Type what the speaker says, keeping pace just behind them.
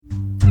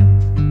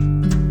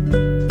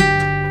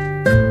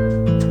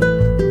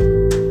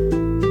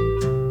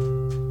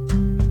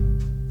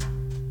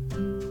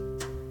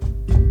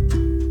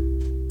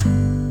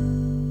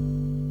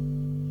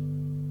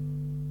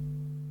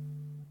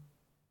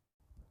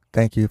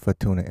Thank you for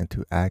tuning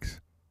into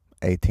Acts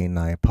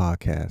 18:9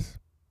 podcast.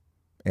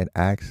 In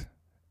Acts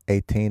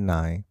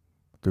 18:9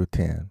 through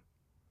 10,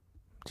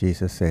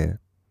 Jesus said,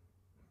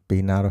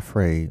 "Be not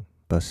afraid,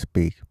 but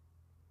speak,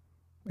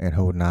 and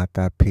hold not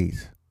thy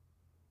peace,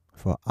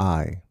 for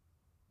I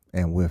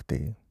am with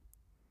thee,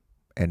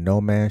 and no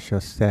man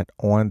shall set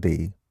on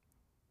thee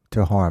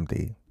to harm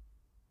thee,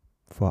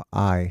 for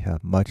I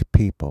have much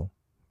people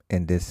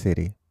in this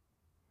city."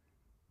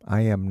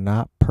 I am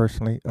not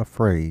personally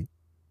afraid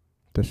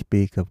to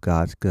speak of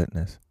God's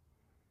goodness,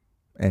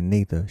 and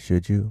neither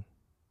should you.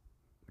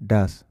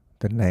 Thus,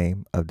 the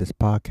name of this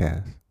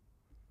podcast.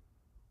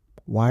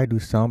 Why do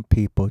some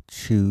people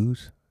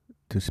choose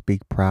to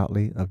speak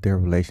proudly of their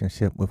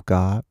relationship with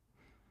God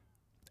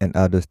and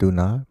others do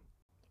not?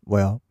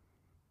 Well,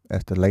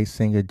 as the late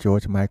singer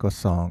George Michael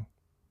sung,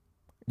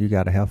 you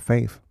got to have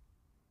faith.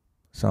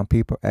 Some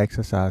people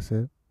exercise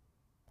it,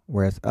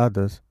 whereas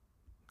others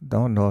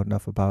don't know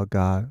enough about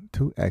God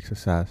to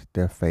exercise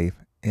their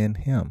faith in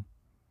Him.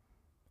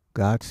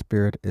 God's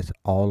Spirit is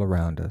all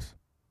around us,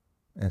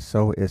 and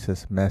so is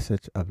His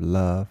message of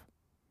love,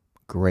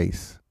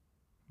 grace,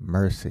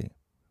 mercy,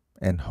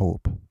 and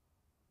hope.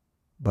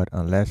 But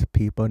unless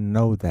people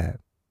know that,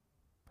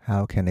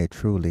 how can they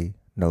truly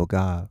know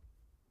God?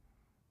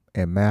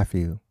 In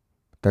Matthew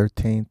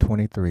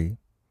 13:23,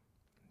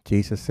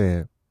 Jesus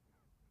said,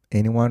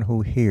 "Anyone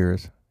who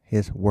hears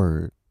His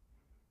word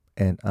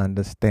and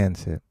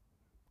understands it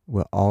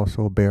will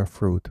also bear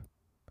fruit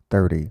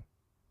 30,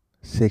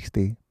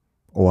 60,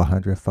 or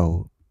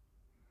 100-fold."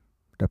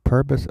 The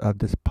purpose of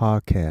this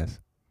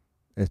podcast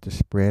is to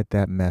spread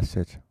that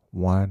message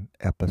one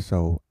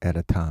episode at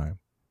a time.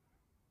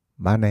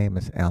 My name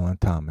is Alan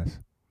Thomas,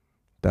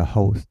 the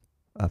host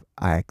of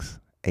Acts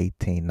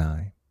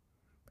 18:9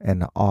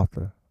 and the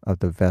author of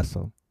The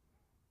Vessel.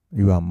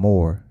 You are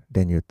more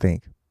than you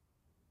think.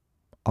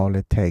 All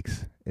it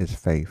takes is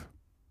faith.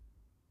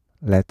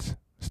 Let's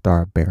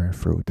start bearing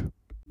fruit.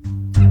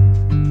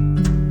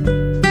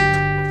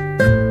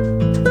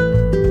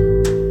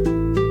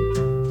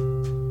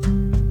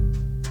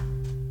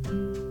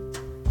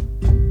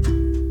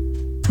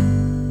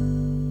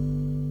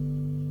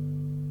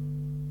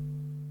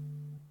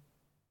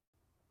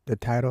 The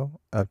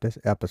title of this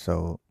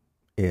episode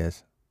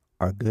is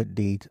 "Are Good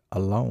Deeds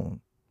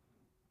Alone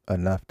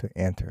Enough to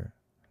Enter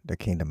the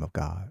Kingdom of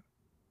God?"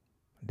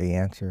 The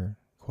answer,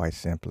 quite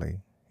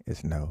simply,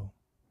 is no,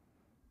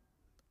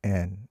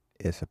 and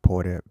is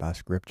supported by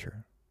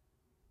Scripture.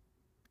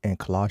 In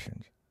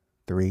Colossians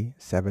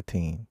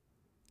 3:17,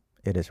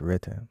 it is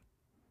written,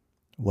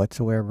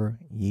 "Whatsoever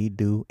ye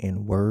do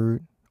in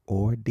word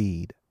or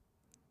deed,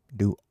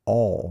 do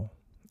all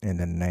in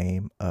the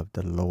name of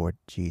the Lord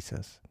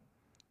Jesus,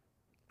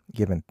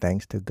 giving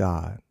thanks to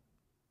God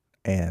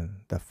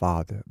and the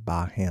Father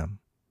by Him."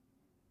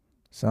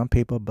 Some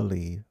people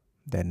believe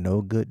that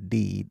no good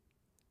deed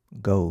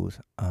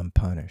goes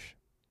unpunished.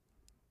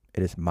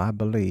 It is my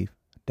belief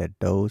that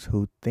those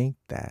who think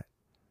that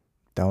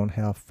don't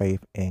have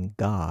faith in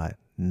God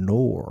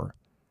nor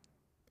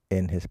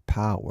in His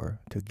power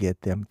to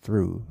get them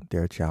through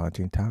their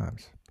challenging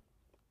times.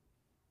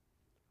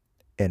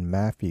 In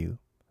Matthew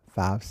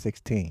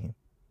 5:16,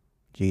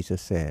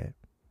 Jesus said,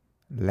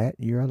 "Let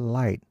your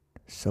light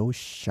so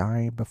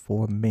shine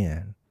before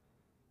men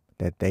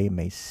that they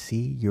may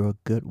see your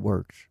good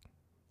works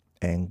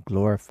and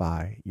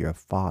glorify your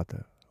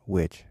Father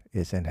which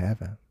is in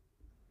heaven."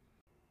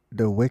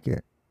 The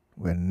wicked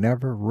will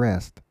never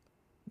rest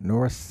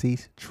nor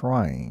cease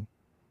trying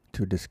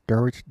to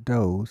discourage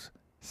those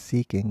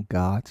seeking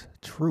God's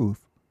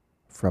truth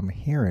from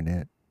hearing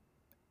it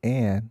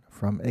and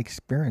from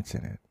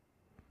experiencing it.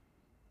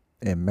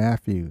 In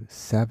Matthew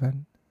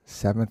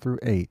 7:7 through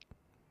 8,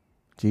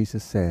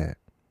 Jesus said,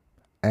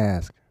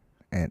 "Ask,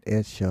 and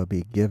it shall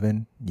be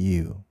given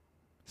you.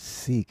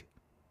 Seek,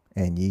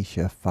 and ye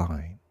shall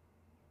find.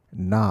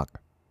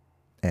 Knock,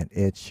 and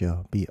it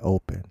shall be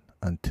opened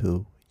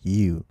unto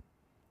you.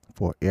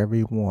 For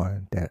every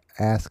one that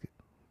asketh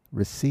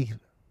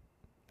receiveth,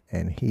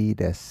 and he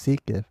that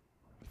seeketh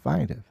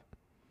findeth,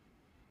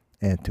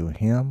 and to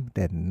him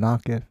that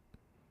knocketh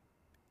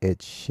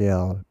it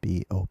shall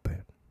be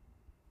opened."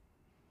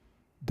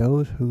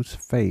 Those whose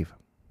faith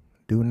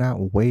do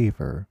not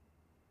waver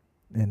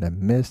in the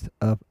midst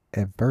of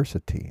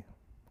adversity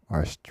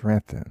are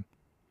strengthened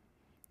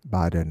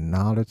by the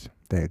knowledge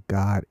that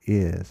God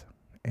is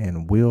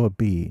and will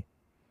be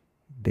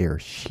their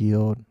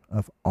shield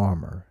of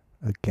armor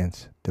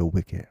against the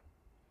wicked,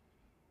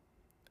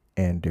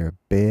 and their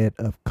bed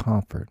of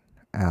comfort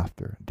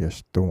after their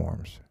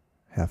storms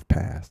have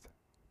passed.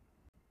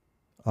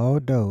 All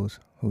those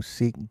who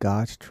seek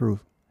God's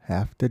truth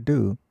have to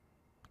do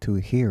to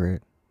hear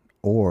it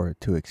or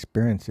to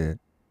experience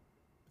it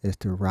is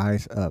to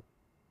rise up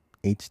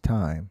each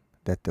time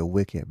that the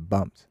wicked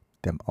bumps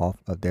them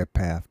off of their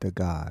path to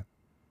God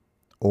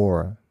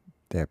or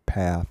their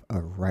path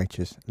of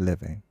righteous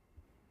living.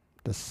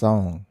 The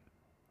song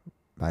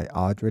by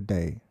Audra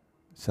Day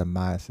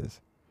surmises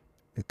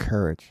the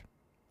courage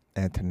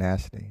and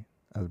tenacity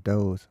of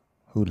those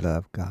who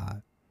love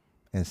God.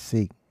 and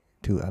seek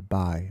to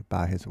abide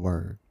by his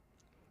word.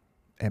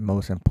 And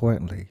most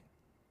importantly,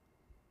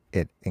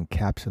 it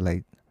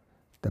encapsulates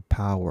the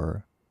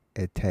power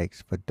it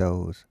takes for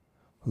those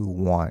who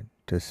want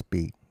to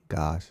speak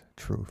God's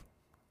truth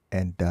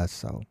and does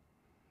so.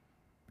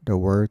 The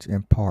words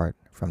in part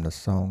from the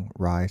song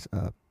Rise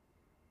Up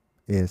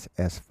is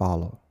as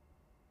follows.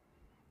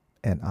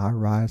 And I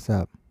rise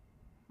up,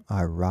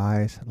 I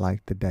rise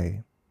like the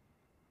day.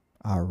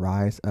 I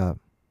rise up,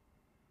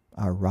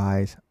 I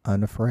rise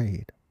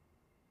unafraid.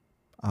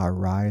 I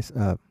rise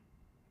up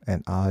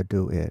and I'll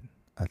do it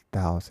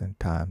 1,000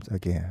 times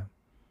again.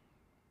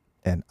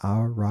 And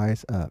I'll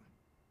rise up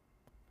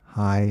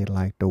high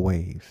like the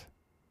waves.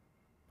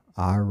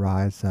 I'll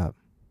rise up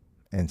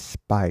in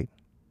spite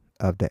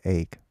of the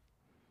ache.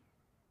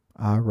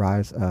 I'll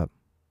rise up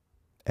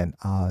and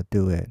I'll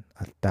do it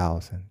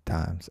 1,000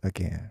 times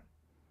again.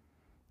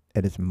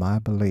 It is my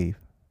belief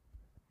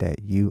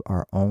that you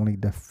are only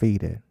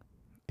defeated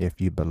if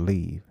you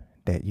believe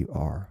that you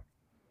are.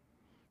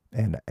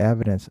 And the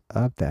evidence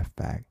of that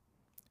fact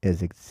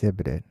is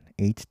exhibited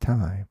each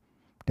time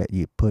that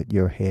you put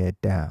your head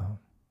down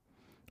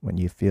when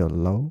you feel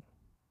low,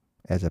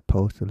 as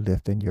opposed to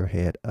lifting your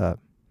head up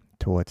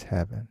towards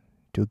heaven,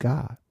 to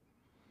God,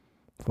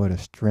 for the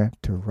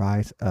strength to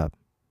rise up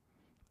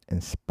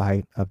in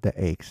spite of the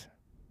aches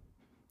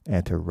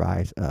and to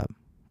rise up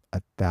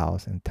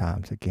 1,000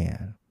 times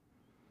again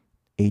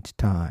each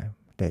time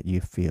that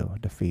you feel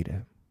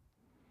defeated.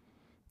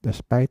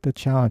 Despite the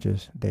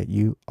challenges that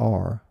you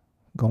are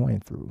going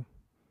through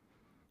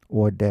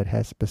or that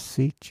has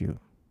beset you,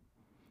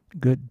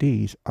 good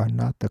deeds are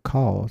not the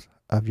cause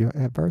of your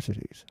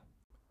adversities.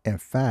 In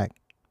fact,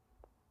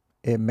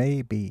 it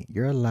may be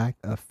your lack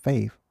of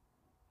faith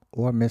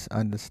or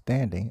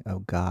misunderstanding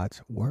of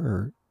God's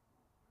word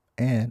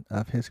and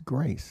of his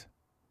grace.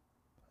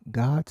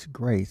 God's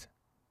grace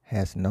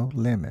has no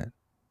limit,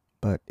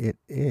 but it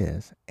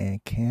is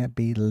and can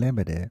be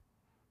limited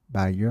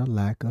by your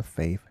lack of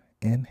faith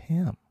in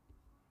him.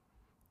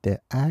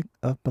 The act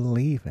of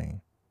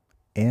believing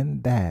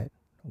in that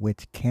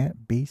which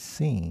can't be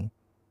seen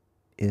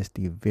is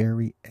the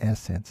very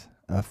essence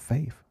of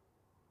faith.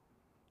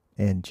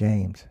 In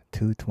James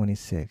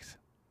 2:26,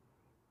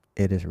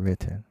 it is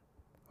written,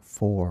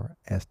 "For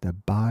as the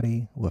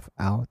body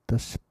without the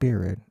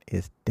spirit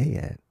is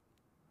dead,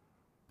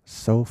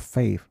 so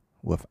faith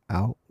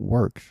without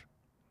works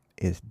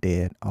is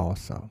dead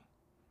also."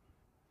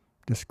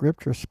 The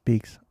scripture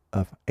speaks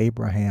of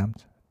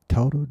Abraham's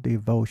total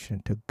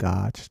devotion to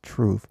God's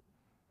truth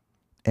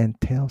and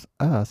tells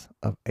us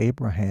of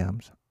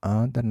Abraham's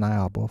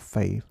undeniable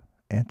faith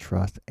and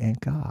trust in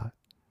God.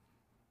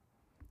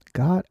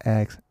 God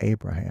asked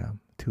Abraham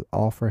to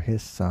offer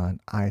his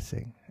son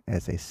Isaac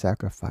as a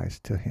sacrifice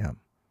to him.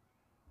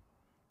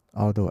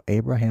 Although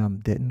Abraham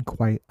didn't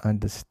quite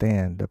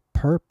understand the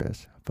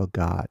purpose for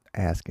God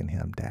asking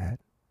him that,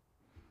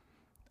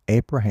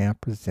 Abraham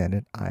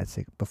presented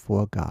Isaac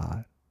before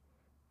God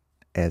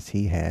as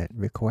he had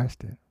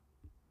requested.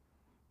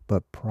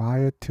 But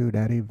prior to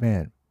that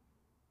event,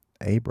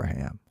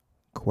 Abraham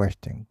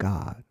questioned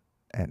God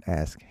and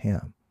asked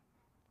him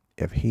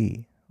if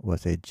he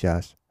was a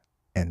just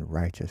and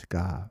righteous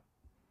God.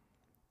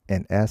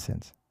 In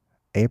essence,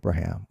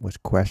 Abraham was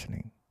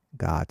questioning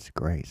God's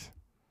grace.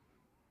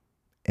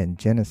 In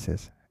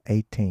Genesis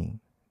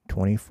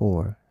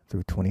 18:24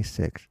 through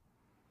 26,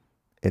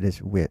 it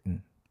is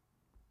written,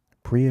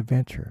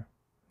 "Peradventure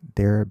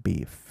there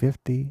be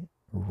 50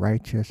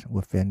 righteous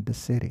within the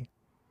city.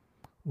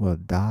 Will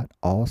God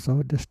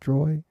also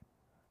destroy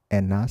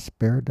and not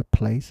spare the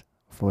place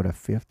for the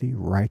 50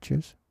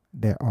 righteous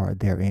that are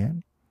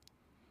therein,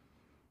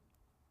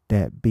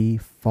 that be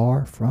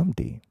far from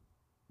thee,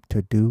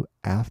 to do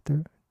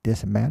after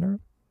this manner,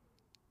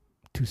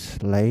 to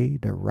slay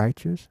the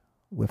righteous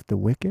with the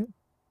wicked,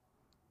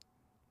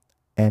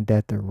 and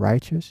that the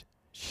righteous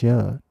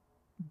should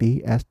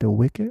be as the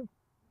wicked,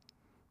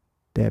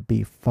 that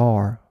be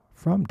far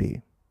from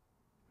thee?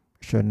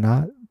 Should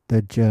not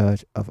the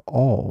judge of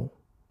all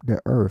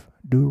the earth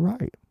do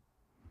right?"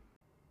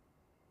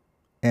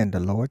 And the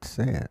Lord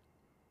said,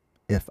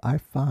 "If I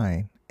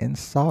find in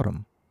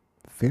Sodom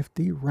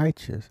 50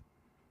 righteous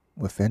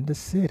within the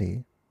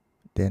city,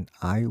 then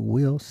I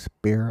will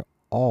spare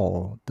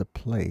all the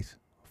place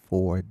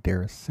for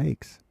their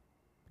sakes."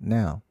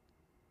 Now,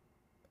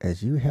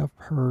 as you have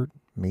heard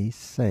me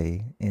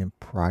say in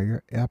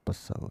prior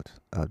episodes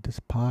of this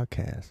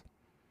podcast,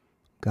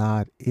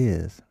 God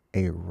is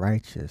a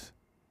righteous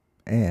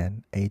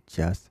and a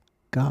just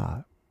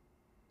God,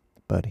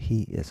 but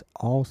he is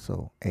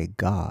also a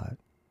God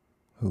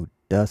who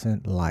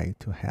doesn't like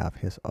to have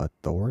his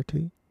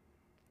authority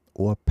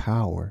or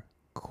power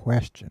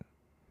questioned,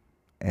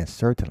 and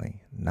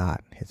certainly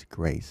not his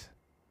grace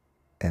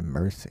and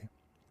mercy.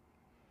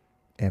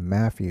 In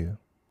Matthew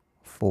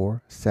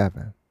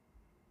 4:7,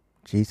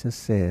 Jesus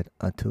said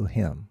unto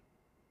him,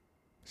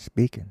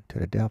 speaking to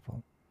the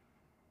devil,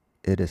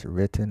 "It is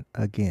written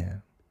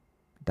again,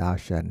 thou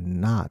shalt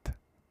not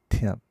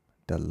tempt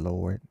the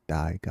Lord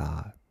thy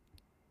God."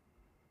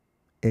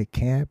 it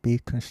can't be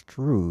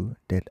construed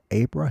that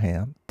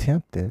Abraham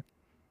tempted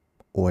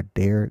or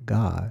dared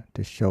God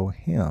to show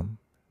him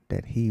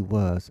that he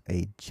was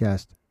a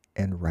just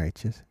and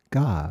righteous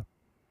God.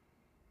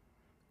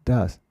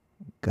 Thus,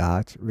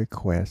 God's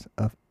request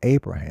of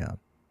Abraham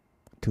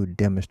to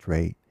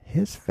demonstrate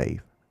his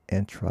faith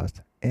and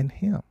trust in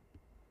him.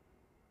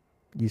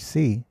 You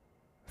see,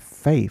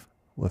 faith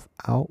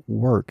without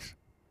works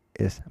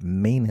is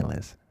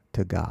meaningless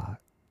to God.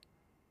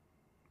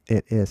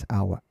 It is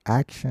our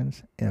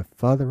actions in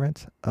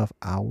furtherance of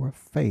our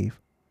faith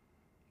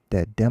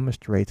that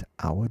demonstrates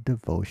our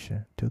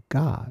devotion to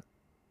God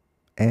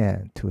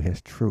and to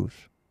his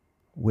truth,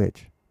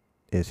 which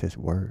is his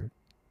word.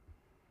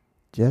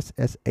 Just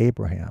as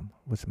Abraham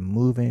was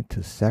moving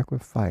to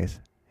sacrifice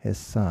his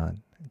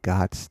son,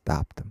 God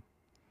stopped him.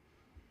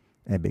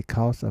 And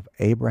because of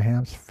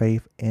Abraham's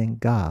faith in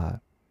God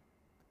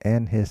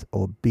and his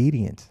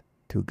obedience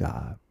to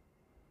God,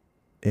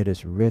 it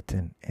is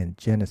written in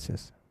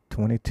Genesis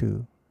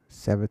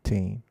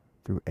 22:17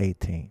 through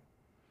 18,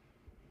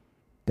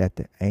 that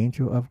the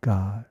angel of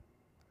God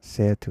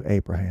said to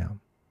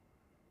Abraham,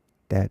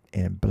 that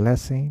in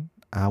blessing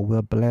I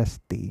will bless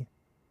thee,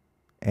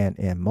 and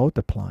in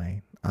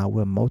multiplying I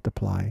will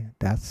multiply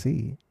that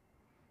seed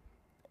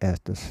as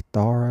the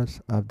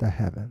stars of the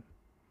heaven,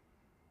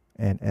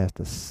 and as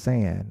the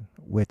sand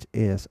which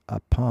is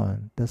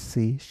upon the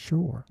sea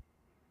shore.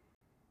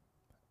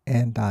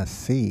 And thy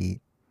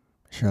seed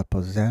shall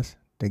possess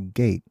the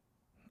gate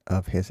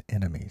of his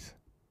enemies,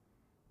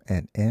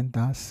 and in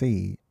thy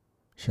seed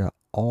shall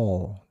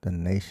all the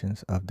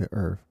nations of the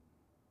earth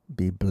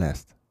be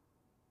blessed,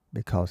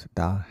 because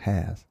thou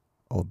hast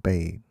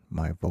obeyed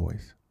my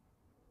voice.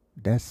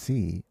 That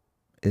seed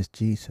is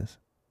Jesus,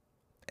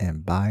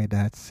 and by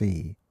that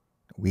seed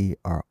we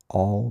are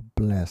all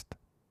blessed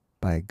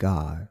by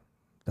God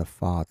the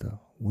Father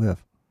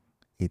with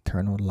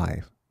eternal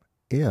life,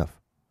 if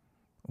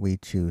we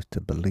choose to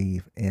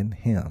believe in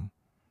him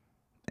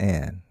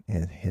and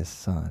in his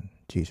Son,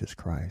 Jesus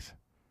Christ.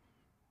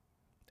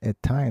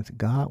 At times,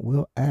 God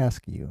will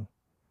ask you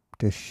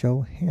to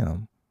show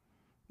him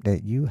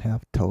that you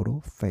have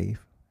total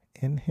faith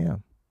in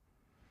him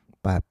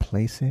by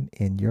placing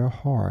in your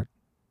heart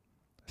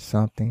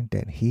something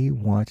that he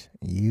wants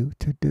you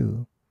to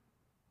do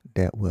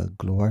that will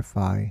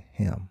glorify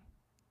him.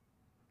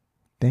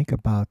 Think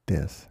about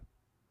this.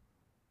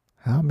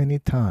 How many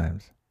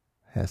times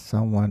has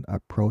someone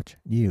approached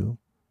you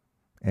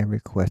and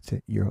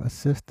requested your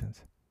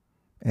assistance,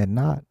 and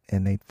not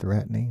in a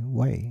threatening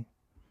way,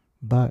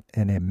 but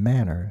in a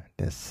manner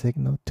that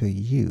signaled to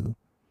you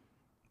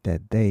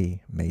that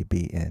they may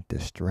be in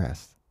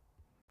distress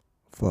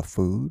for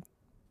food,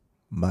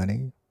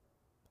 money,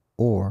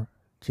 or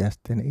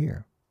just an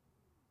ear?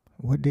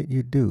 What did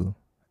you do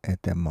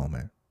at that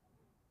moment?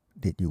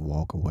 Did you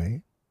walk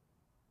away?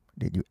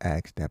 Did you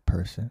ask that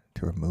person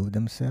to remove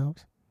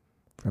themselves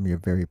from your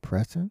very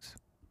presence?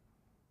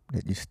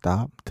 Did you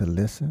stop to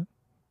listen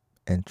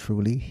and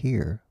truly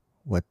hear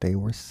what they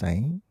were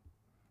saying?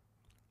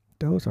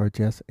 Those are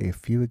just a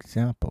few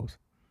examples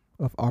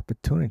of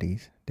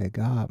opportunities that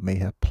God may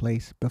have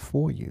placed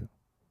before you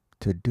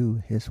to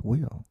do his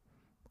will,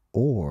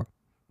 or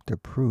to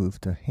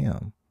prove to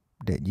him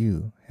that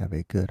you have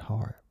a good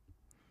heart.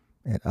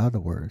 In other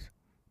words,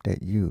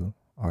 that you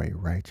are a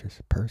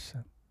righteous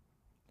person.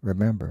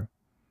 Remember,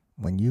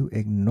 when you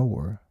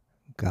ignore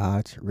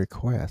God's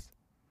request,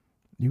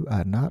 you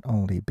are not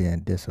only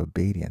being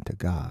disobedient to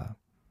God,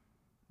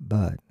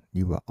 but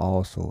you are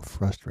also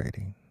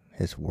frustrating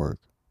his work.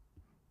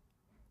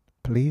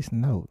 Please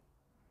note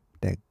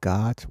that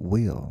God's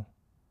will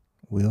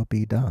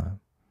be done.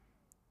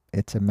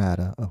 It's a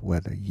matter of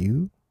whether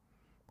you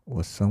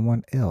or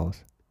someone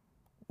else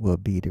will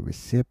be the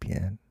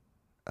recipient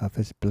of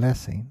his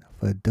blessing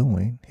for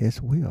doing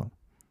his will.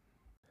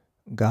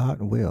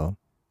 God will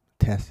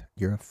test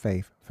your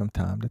faith from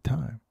time to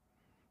time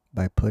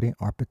by putting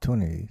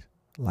opportunities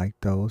like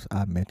those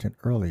I mentioned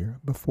earlier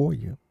before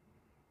you.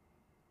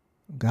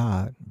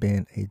 God,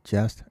 being a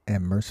just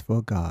and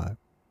merciful God,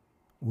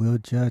 will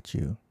judge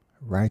you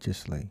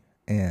righteously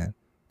and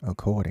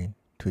according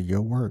to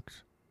your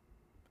works.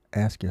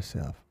 Ask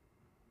yourself,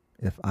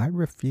 if I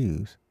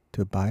refuse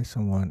to buy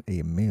someone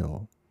a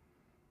meal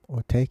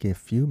or take a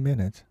few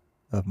minutes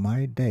of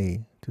my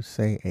day to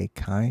say a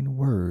kind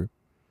word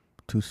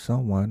to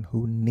someone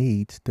who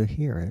needs to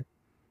hear it,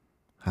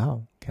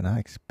 how can I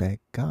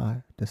expect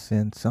God to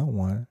send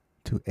someone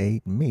to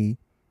aid me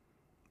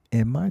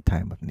in my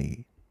time of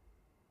need?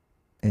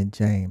 In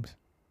James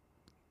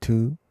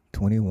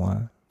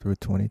 2:21 through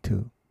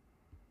 22,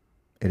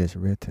 it is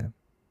written,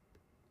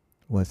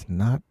 was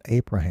not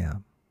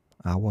Abraham,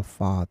 our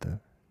father,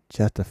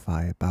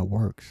 justified by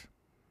works,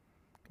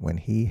 when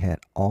he had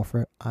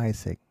offered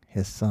Isaac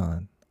his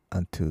son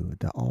unto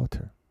the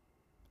altar?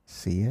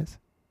 Seest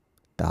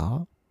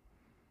thou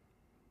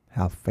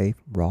how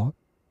faith wrought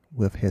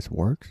with his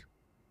works,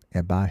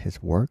 and by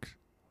his works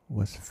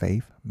was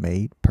faith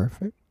made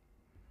perfect?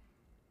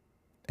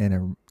 And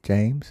in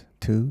James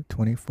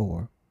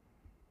 2:24,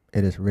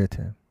 it is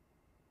written,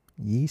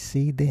 Ye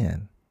see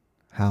then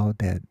how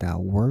that by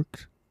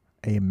works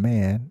a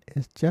man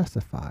is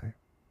justified,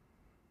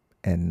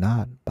 and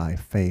not by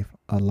faith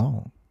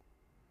alone.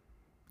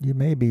 You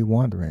may be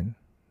wondering,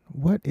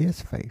 what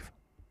is faith?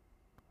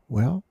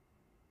 Well,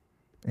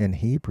 in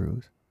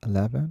Hebrews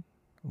 11,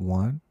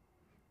 1,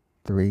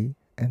 3,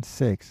 and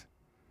 6,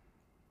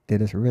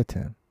 it is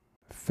written,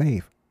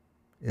 faith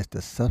is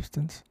the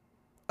substance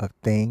of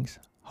things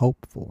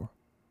hoped for,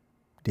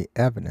 the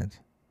evidence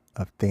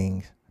of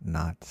things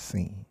not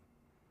seen.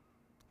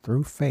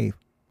 Through faith,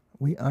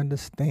 we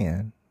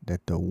understand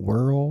that the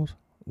worlds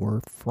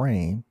were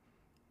framed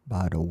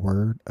by the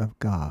word of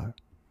God,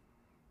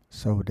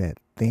 so that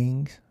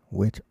things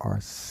which are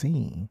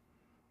seen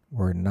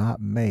were not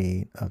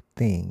made of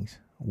things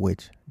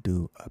which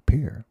do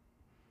appear.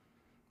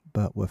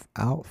 But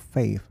without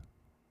faith,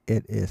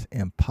 it is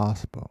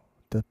impossible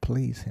to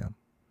please him.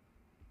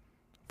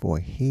 For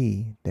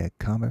he that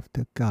cometh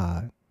to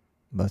God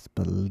must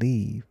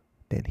believe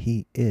that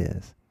he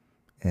is,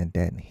 and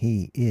that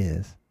he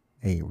is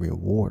a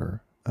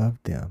rewarder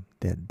of them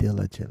that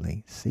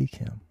diligently seek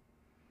him.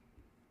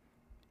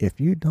 If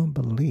you don't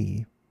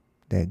believe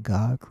that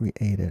God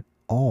created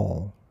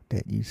all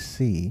that you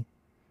see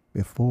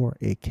before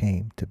it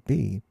came to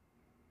be,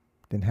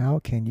 then how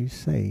can you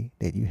say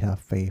that you have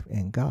faith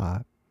in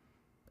God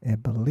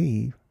and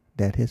believe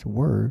that his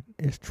word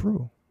is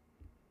true?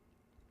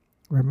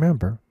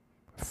 Remember,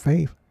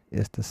 faith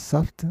is the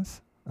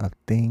substance of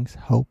things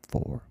hoped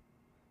for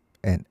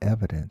and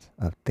evidence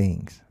of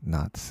things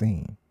not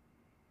seen.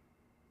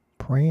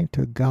 Praying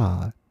to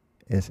God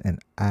is an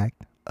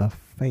act of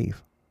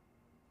faith.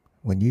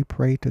 When you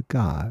pray to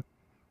God,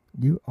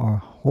 you are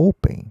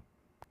hoping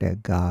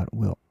that God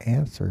will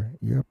answer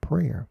your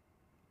prayer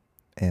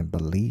and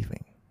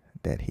believing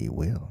that he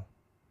will.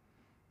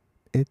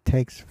 It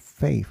takes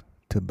faith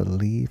to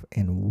believe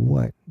in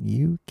what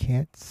you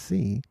can't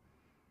see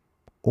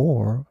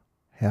or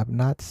have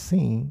not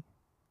seen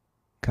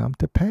come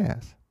to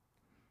pass.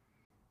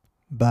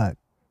 But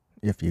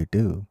if you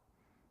do,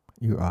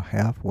 you are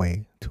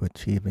halfway to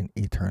achieving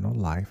eternal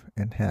life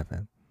in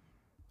heaven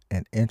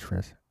and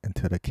entrance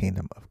into the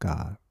kingdom of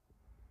God.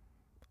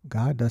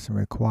 God doesn't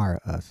require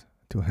us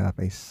to have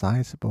a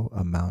sizable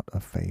amount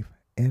of faith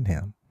in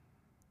him,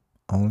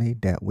 only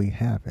that we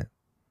have it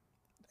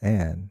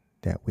and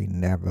that we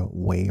never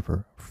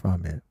waver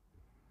from it.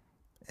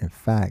 In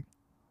fact,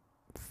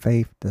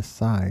 faith the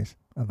size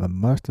of a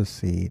mustard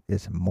seed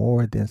is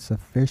more than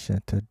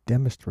sufficient to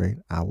demonstrate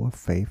our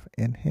faith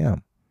in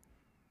him.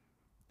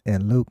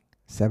 In Luke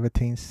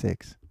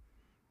 17:6,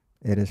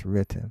 it is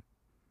written,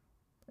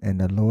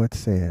 and the Lord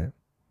said,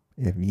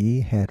 if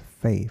ye had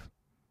faith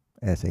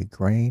as a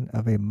grain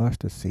of a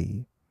mustard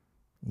seed,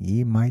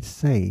 ye might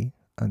say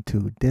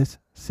unto this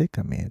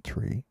sycamore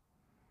tree,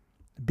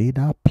 be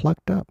thou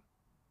plucked up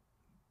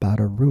by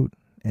the root,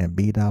 and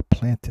be thou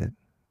planted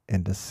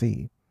in the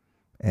sea,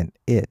 and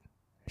it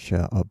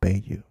shall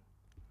obey you.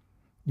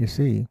 You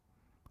see,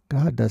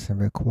 God doesn't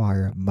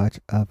require much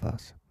of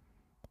us,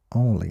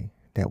 only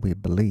that we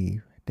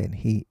believe that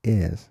he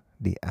is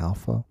the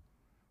Alpha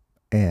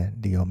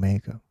and the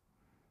Omega,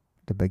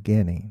 the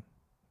beginning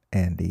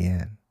and the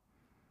end.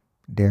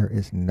 There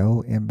is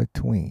no in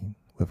between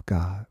with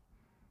God,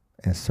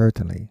 and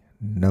certainly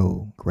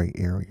no gray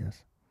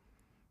areas.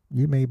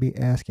 You may be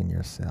asking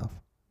yourself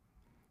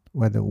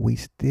whether we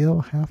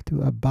still have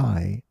to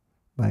abide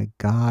by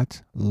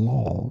God's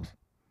laws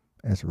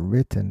as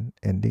written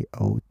in the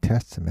Old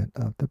Testament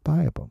of the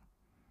Bible,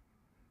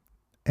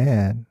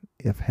 and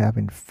if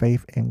having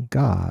faith in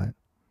God,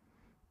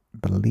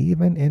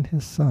 believing in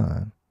his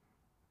Son,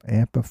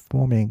 and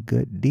performing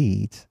good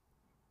deeds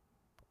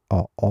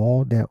are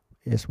all that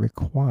is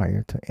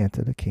required to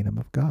enter the kingdom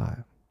of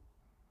God.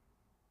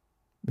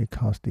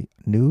 Because the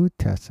New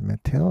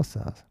Testament tells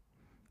us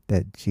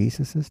that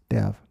Jesus'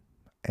 death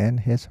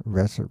and his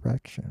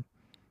resurrection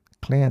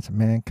cleanse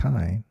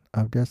mankind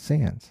of their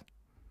sins.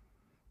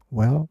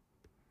 Well,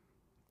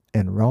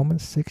 in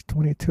Romans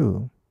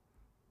 6:22,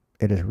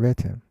 it is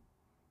written,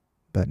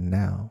 but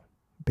now,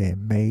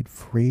 being made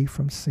free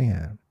from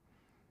sin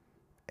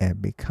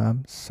and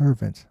become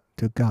servants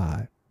to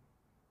God,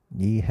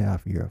 ye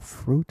have your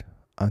fruit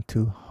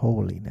unto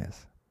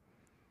holiness,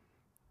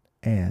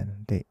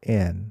 and the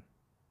end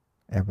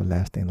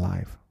everlasting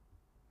life.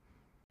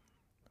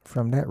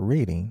 From that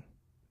reading,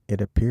 it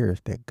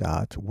appears that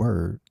God's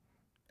word,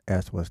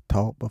 as was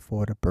taught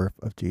before the birth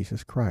of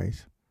Jesus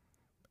Christ,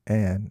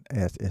 and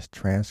as is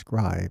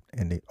transcribed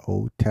in the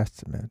Old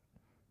Testament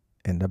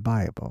in the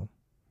Bible,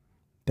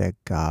 that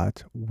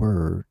God's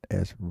word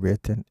as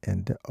written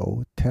in the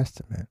Old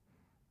Testament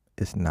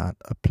is not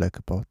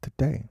applicable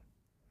today.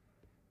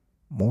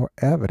 More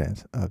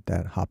evidence of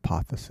that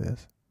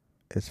hypothesis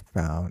is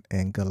found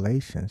in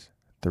Galatians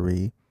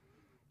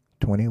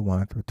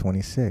 3:21 through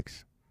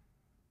 26,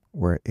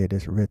 where it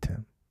is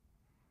written,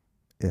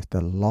 is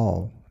the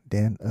law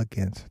then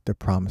against the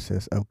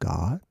promises of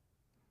God?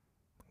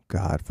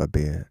 God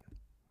forbid.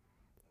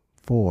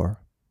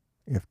 For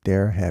if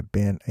there had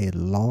been a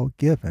law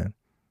given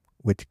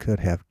which could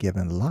have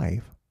given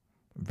life,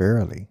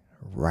 Verily,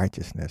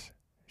 righteousness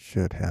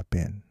should have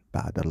been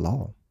by the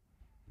law.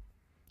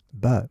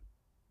 But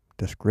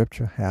the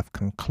scripture hath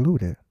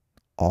concluded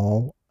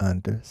all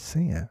under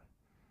sin,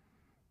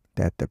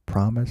 that the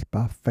promise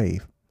by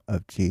faith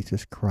of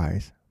Jesus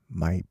Christ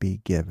might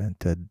be given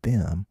to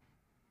them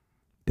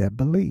that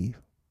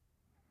believe.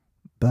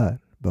 But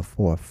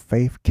before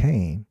faith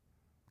came,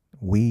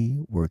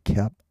 we were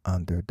kept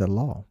under the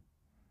law,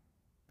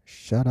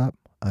 shut up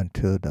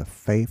until the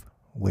faith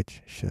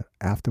which should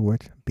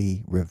afterwards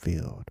be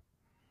revealed.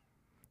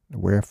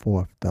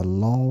 Wherefore the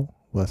law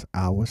was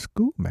our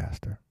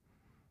schoolmaster,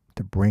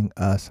 to bring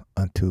us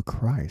unto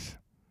Christ,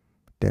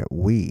 that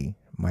we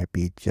might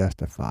be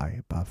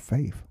justified by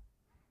faith.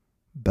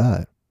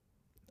 But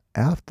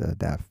after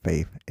that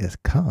faith is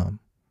come,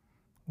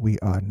 we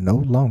are no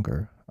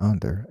longer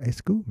under a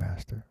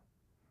schoolmaster,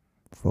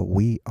 for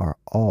we are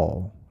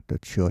all the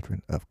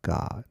children of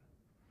God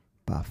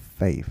by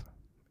faith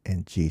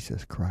in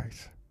Jesus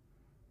Christ.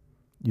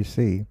 You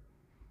see,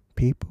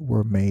 people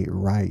were made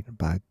right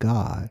by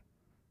God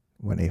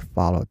when they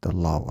followed the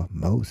law of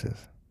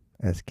Moses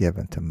as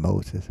given to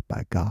Moses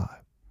by God.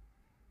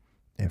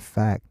 In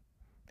fact,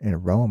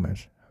 in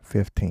Romans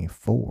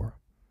 15:4,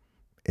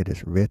 it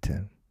is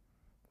written,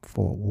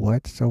 for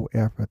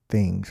whatsoever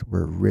things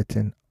were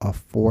written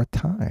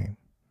aforetime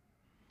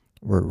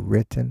were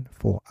written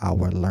for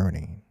our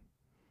learning,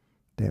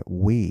 that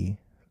we,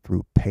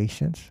 through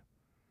patience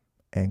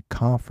and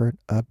comfort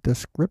of the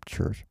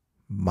scriptures,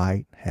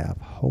 might have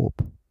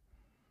hope.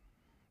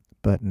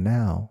 But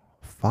now,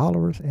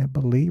 followers and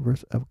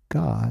believers of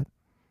God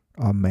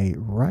are made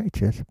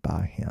righteous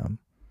by him,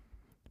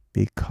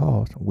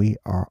 because we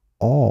are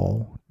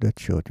all the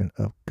children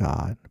of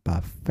God by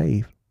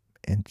faith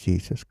in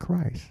Jesus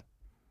Christ.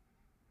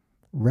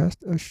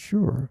 Rest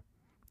assured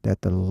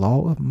that the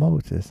law of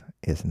Moses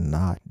is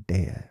not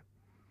dead,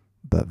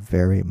 but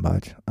very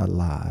much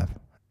alive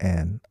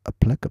and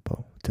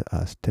applicable to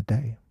us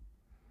today.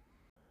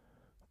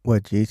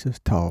 What Jesus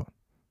taught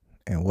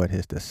and what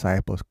his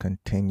disciples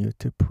continued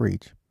to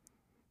preach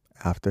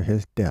after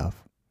his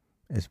death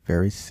is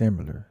very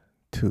similar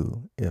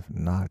to, if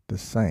not the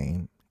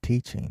same,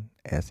 teaching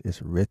as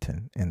is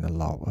written in the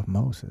law of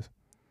Moses.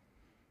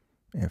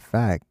 In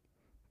fact,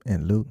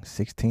 in Luke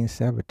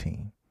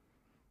 16:17,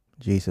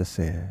 Jesus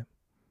said,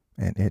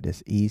 and it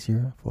is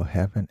easier for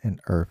heaven and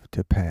earth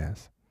to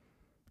pass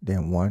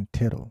than one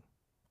tittle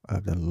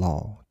of the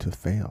law to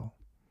fail.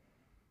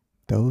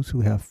 Those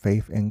who have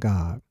faith in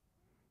God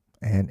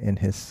and in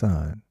his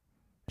Son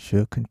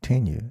should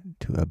continue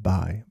to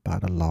abide by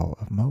the law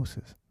of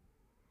Moses,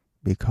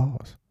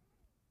 because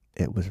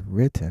it was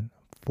written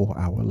for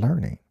our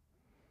learning,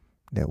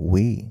 that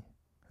we,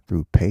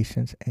 through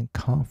patience and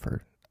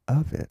comfort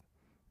of it,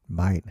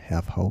 might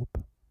have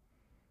hope.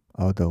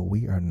 Although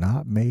we are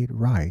not made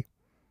right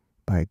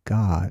by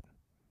God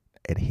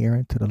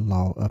adhering to the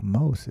law of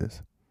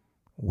Moses,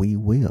 we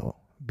will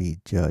be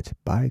judged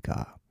by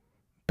God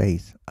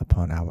based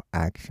upon our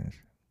actions,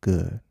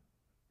 good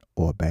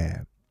or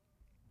bad.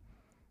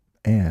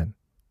 And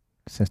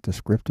since the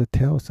scripture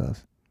tells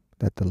us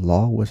that the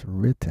law was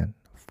written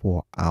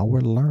for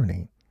our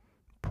learning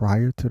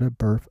prior to the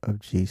birth of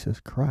Jesus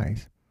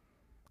Christ,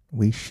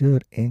 we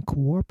should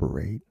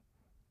incorporate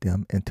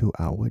them into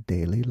our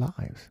daily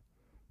lives,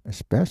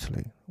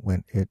 especially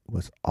when it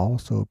was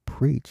also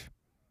preached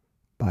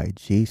by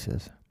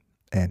Jesus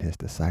and his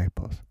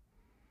disciples.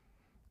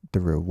 The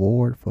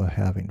reward for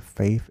having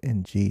faith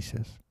in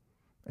Jesus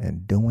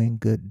and doing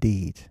good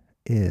deeds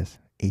is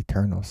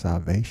eternal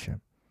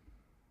salvation.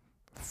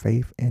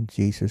 Faith in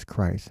Jesus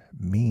Christ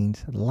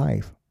means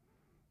life,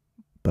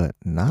 but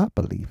not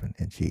believing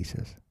in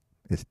Jesus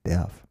is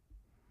death.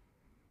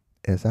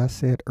 As I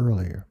said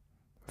earlier,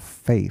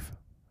 faith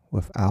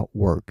without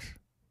works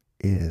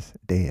is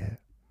dead.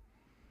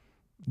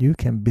 You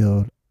can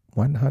build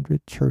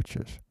 100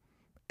 churches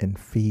and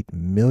feed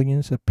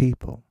millions of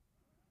people,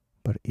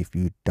 but if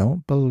you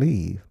don't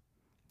believe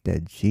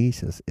that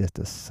Jesus is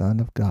the Son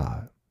of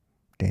God,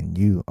 then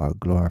you are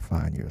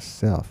glorifying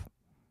yourself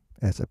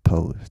as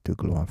opposed to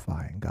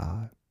glorifying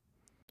God.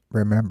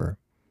 Remember,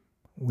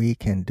 we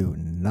can do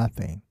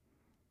nothing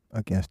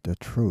against the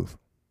truth,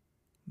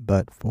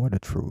 but for the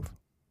truth,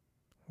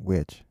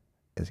 which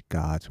is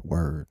God's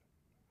word.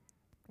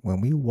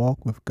 When we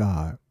walk with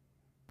God,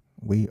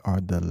 we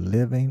are the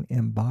living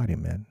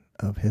embodiment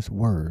of his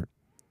word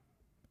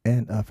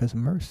and of his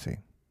mercy.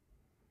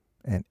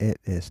 And it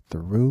is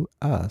through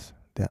us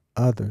that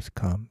others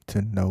come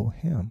to know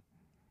him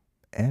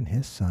and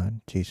his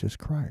Son, Jesus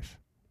Christ.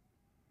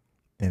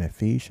 In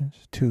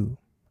Ephesians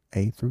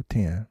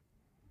 2:8-10,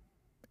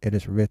 it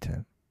is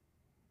written,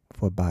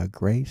 for by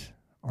grace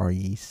are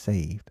ye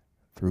saved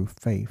through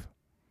faith,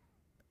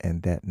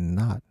 and that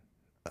not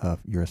of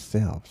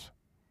yourselves.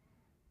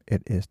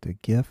 It is the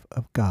gift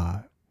of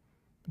God,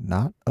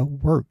 not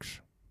of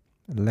works,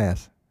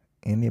 lest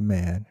any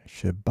man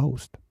should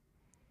boast.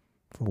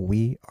 For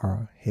we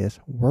are his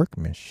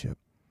workmanship,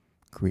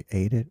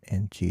 created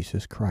in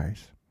Jesus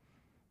Christ,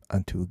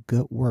 unto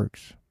good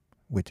works,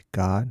 which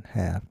God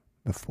hath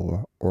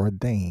before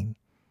ordained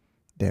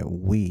that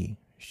we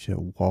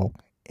should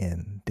walk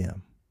in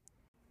them.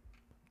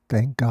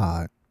 Thank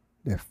God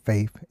that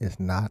faith is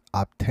not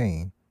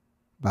obtained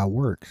by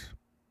works,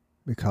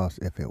 because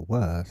if it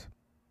was,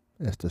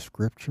 as the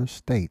scripture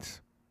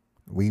states,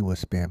 we would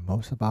spend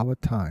most of our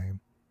time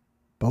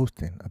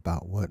boasting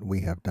about what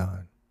we have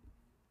done,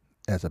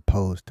 as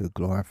opposed to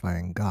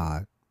glorifying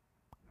God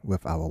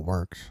with our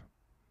works.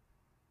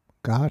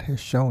 God has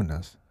shown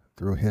us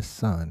through his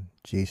Son,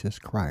 Jesus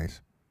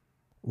Christ,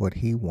 what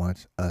he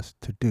wants us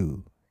to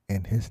do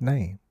in his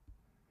name,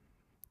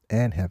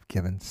 and have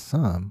given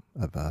some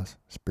of us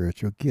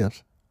spiritual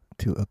gifts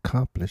to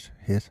accomplish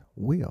his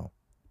will.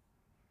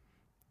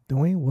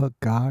 Doing what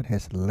God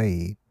has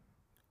laid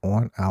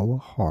on our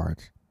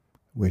hearts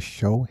will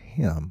show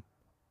him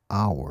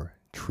our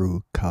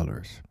true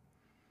colors,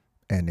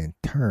 and in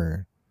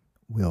turn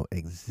will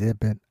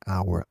exhibit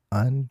our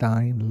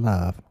undying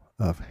love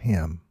of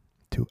him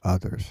to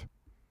others,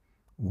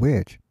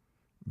 which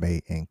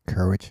may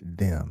encourage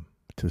them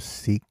to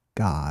seek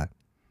God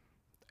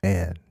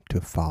and to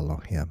follow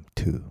him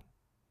too.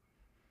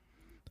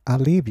 I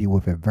leave you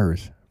with a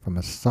verse from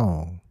a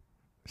song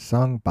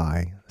sung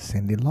by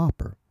Cyndi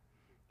Lauper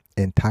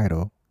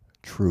entitled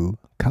True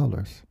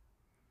Colors.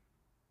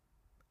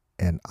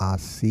 And I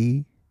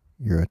see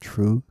your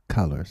true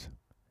colors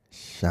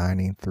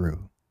shining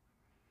through.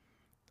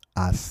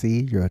 I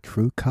see your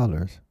true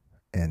colors,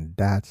 and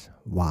that's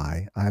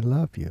why I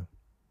love you.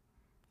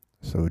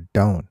 So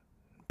don't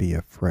be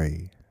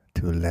afraid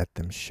to let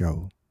them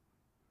show.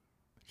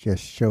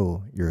 Just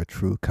show your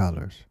true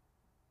colors.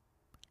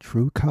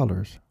 True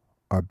colors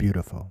are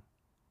beautiful,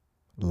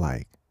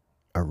 like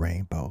a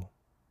rainbow.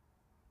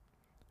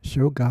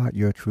 Show God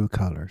your true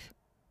colors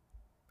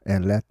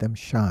and let them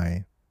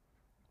shine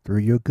through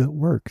your good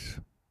works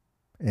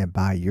and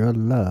by your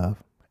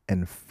love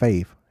and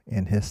faith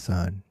in his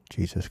Son,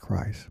 Jesus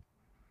Christ.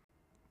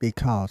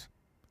 Because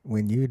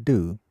when you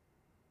do,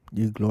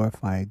 you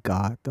glorify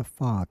God the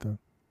Father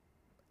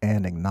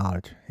and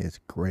acknowledge his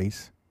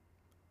grace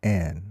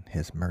and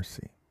his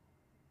mercy.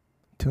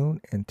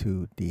 Tune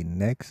into the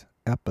next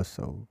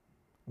episode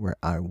where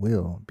I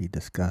will be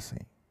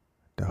discussing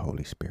the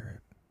Holy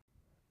Spirit.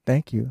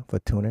 Thank you for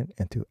tuning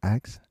into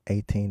Acts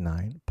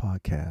 18:9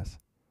 podcast.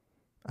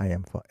 I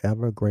am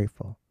forever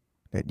grateful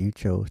that you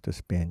chose to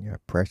spend your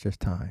precious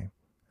time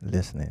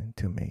listening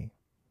to me.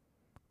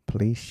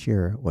 Please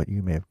share what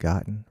you may have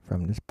gotten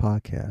from this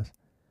podcast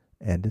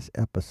and this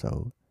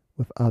episode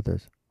with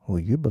others who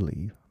you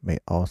believe may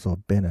also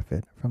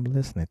benefit from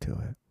listening to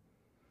it.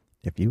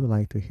 If you would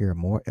like to hear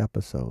more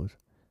episodes,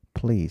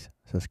 please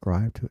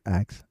subscribe to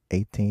Acts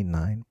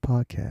 18:9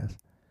 podcast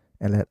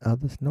and let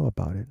others know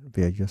about it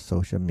via your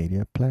social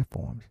media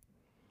platforms.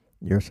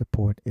 Your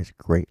support is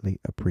greatly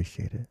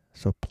appreciated,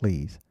 so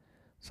please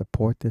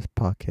support this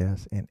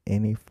podcast in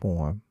any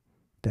form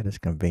that is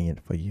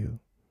convenient for you.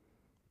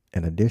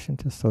 In addition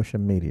to social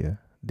media,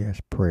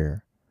 there's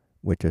prayer,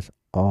 which is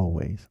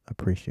always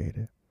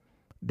appreciated.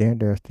 Then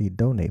there's the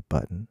donate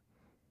button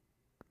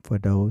for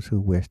those who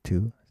wish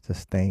to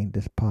sustain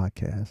this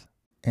podcast.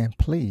 And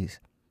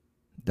please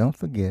don't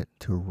forget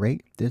to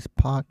rate this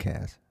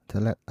podcast to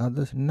let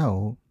others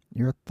know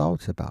your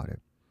thoughts about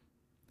it.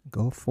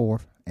 Go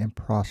forth and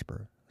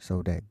prosper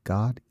so that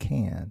God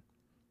can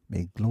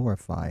be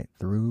glorified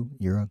through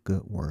your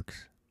good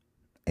works.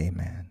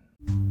 Amen.